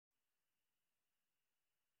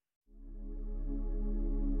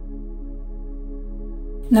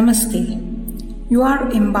Namaste. You are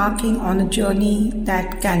embarking on a journey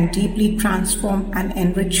that can deeply transform and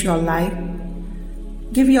enrich your life.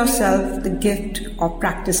 Give yourself the gift of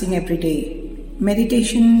practicing every day.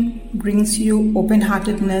 Meditation brings you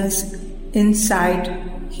open-heartedness, insight,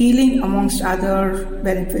 healing amongst other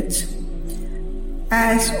benefits.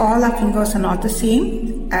 As all our fingers are not the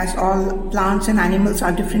same, as all plants and animals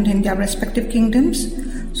are different in their respective kingdoms,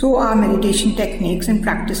 so are meditation techniques and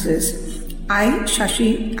practices. I,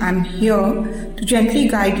 Shashi, am here to gently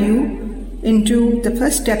guide you into the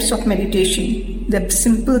first steps of meditation, the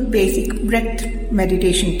simple basic breath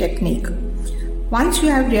meditation technique. Once you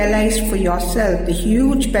have realized for yourself the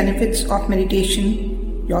huge benefits of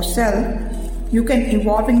meditation yourself, you can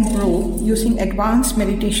evolve and grow using advanced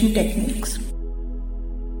meditation techniques.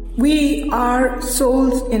 We are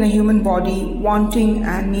souls in a human body wanting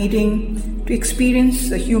and needing to experience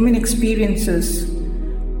the human experiences.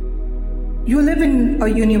 You live in a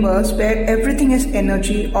universe where everything is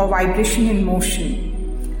energy or vibration in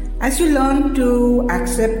motion. As you learn to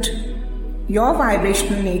accept your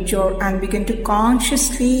vibrational nature and begin to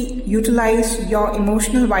consciously utilize your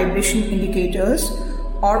emotional vibration indicators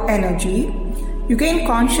or energy, you gain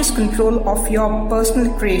conscious control of your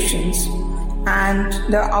personal creations and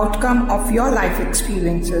the outcome of your life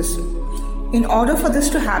experiences. In order for this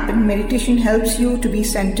to happen, meditation helps you to be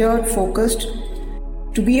centered, focused,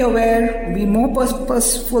 to be aware, be more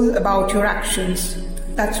purposeful about your actions.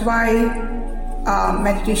 That's why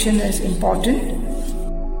meditation is important.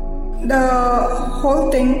 The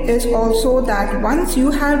whole thing is also that once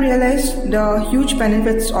you have realized the huge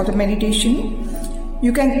benefits of the meditation,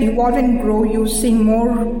 you can evolve and grow using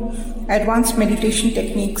more advanced meditation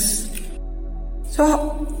techniques.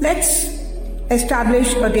 So let's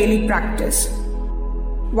establish a daily practice.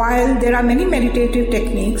 While there are many meditative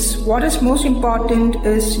techniques, what is most important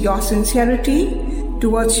is your sincerity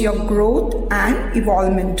towards your growth and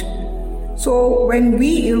evolvement. So when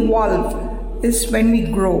we evolve is when we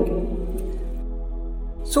grow.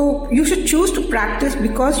 So you should choose to practice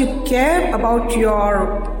because you care about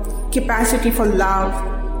your capacity for love,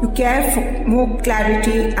 you care for more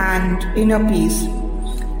clarity and inner peace.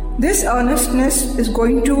 This earnestness is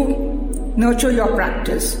going to nurture your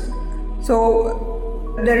practice. So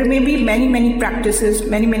there may be many practices,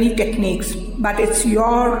 many techniques, but it's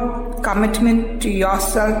your commitment to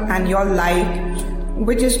yourself and your life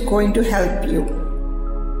which is going to help you.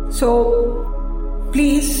 So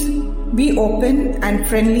please be open and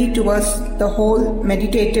friendly towards the whole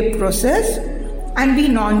meditative process and be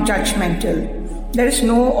non-judgmental. There is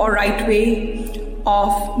no or right way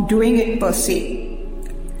of doing it per se.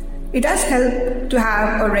 It does help to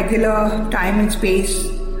have a regular time and space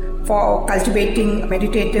for cultivating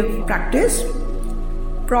meditative practice.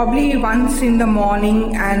 Probably once in the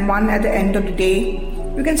morning and one at the end of the day.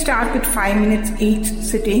 You can start with 5 minutes each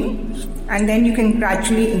sitting and then you can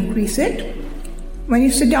gradually increase it. When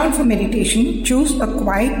you sit down for meditation, choose a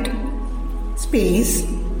quiet space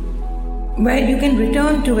where you can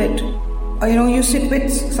return to it. You sit with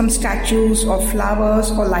some statues or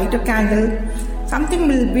flowers or light a candle.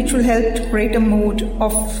 Something which will help to create a mood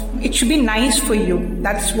of it should be nice for you.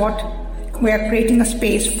 That's what we are creating a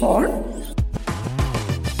space for.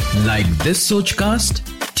 Like this Sochcast?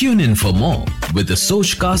 Tune in for more with the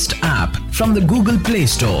Sochcast app from the Google Play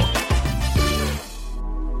Store.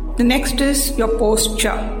 The next is your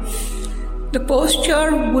posture. The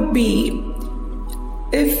posture would be,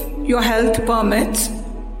 if your health permits,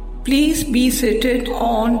 please be seated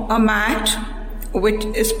on a mat which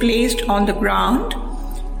is placed on the ground.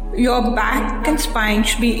 Your back and spine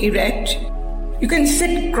should be erect. You can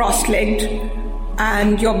sit cross-legged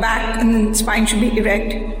and your back and spine should be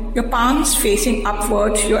erect. Your palms facing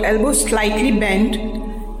upwards, your elbows slightly bent.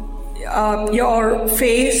 Your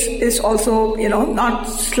face is also, not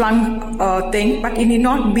slung thing, but it need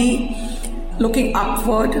not be looking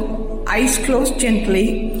upward. Eyes closed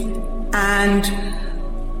gently, and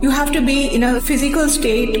you have to be in a physical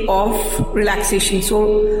state of relaxation,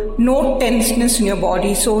 so no tenseness in your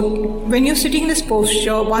body. So when you're sitting in this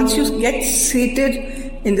posture, once you get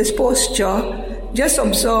seated in this posture, just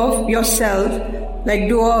observe yourself, like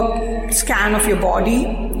do a scan of your body,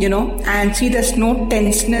 and see there's no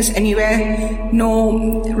tenseness anywhere,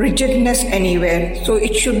 no rigidness anywhere. So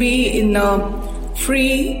it should be in a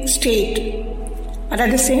free state. But at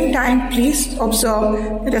the same time, please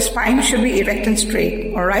observe that the spine should be erect and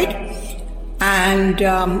straight, all right? And,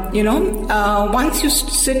 once you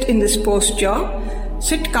sit in this posture,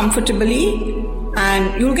 sit comfortably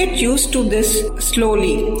and you'll get used to this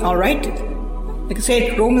slowly, all right? Like I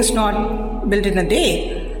said, Rome is not built in a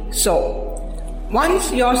day. So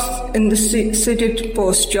Once you're in the sitting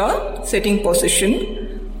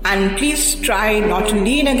position, and please try not to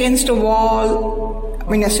lean against a wall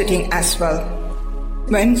when you're sitting as well.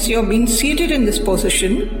 Once you've been seated in this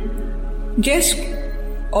position, just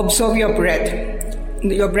observe your breath.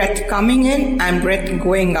 Your breath coming in and breath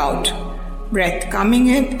going out. Breath coming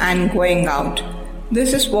in and going out.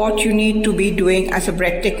 This is what you need to be doing as a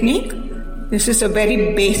breath technique. This is a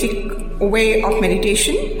very basic way of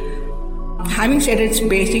meditation. Having said it's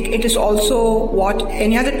basic, it is also what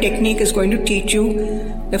any other technique is going to teach you.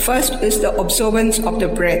 The first is the observance of the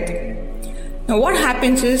breath. Now what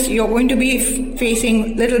happens is you're going to be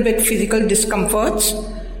facing little bit physical discomforts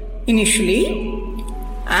initially,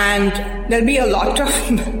 and there'll be a lot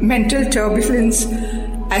of mental turbulence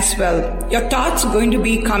as well. Your thoughts are going to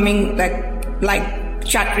be coming like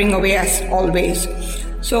chattering away as always.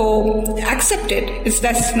 So accept it.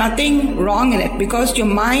 There's nothing wrong in it, because your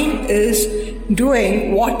mind is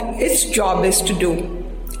doing what its job is to do.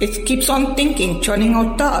 It keeps on thinking, churning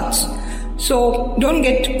out thoughts. So don't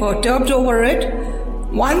get perturbed over it.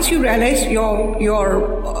 Once you realize your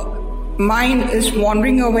mind is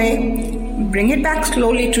wandering away, bring it back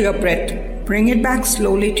slowly to your breath. Bring it back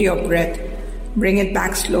slowly to your breath. Bring it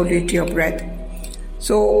back slowly to your breath.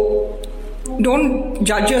 So don't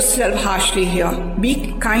judge yourself harshly here.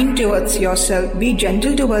 Be kind towards yourself. Be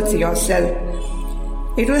gentle towards yourself.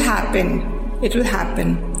 It will happen. It will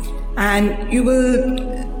happen. And you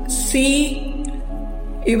will see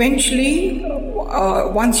eventually,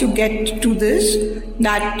 once you get to this,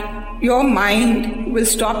 that your mind will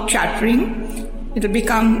stop chattering. It will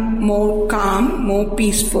become more calm, more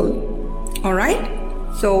peaceful. Alright?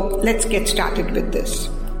 So let's get started with this.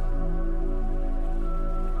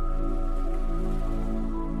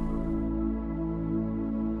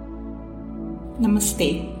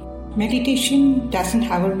 Namaste. Meditation doesn't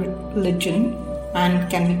have a religion and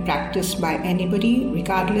can be practiced by anybody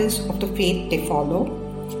regardless of the faith they follow.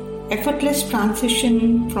 Effortless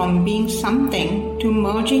transition from being something to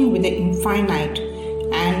merging with the infinite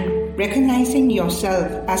and recognizing yourself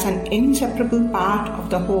as an inseparable part of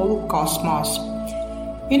the whole cosmos.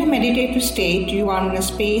 In a meditative state, you are in a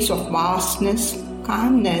space of vastness,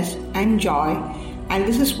 calmness and joy, and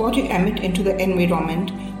this is what you emit into the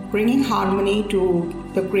environment, bringing harmony to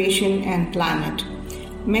the creation and planet.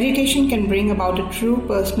 Meditation can bring about a true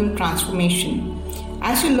personal transformation.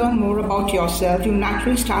 As you learn more about yourself, you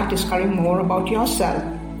naturally start discovering more about yourself.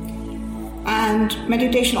 And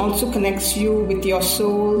meditation also connects you with your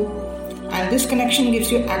soul, and this connection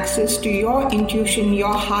gives you access to your intuition,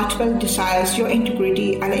 your heartfelt desires, your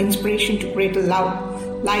integrity, and the inspiration to create a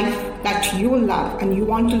life that you love and you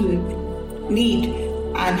want to lead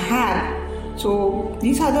and have. So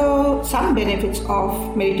these are some benefits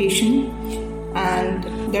of meditation, and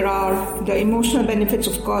there are the emotional benefits,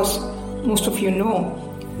 of course, most of you know.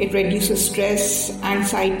 It reduces stress,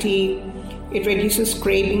 anxiety, it reduces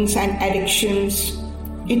cravings and addictions,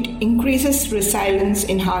 it increases resilience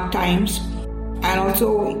in hard times, and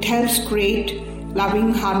also it helps create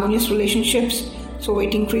loving, harmonious relationships. So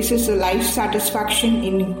it increases the life satisfaction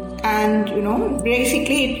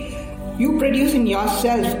basically you produce in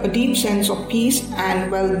yourself a deep sense of peace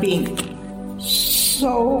and well-being.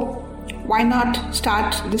 So why not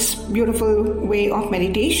start this beautiful way of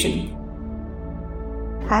meditation?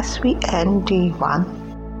 As we end day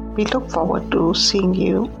 1, we look forward to seeing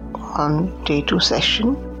you on day 2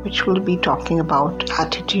 session, which will be talking about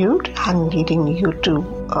attitude and leading you to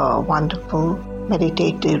a wonderful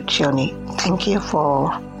meditative journey. Thank you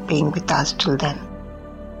for being with us till then.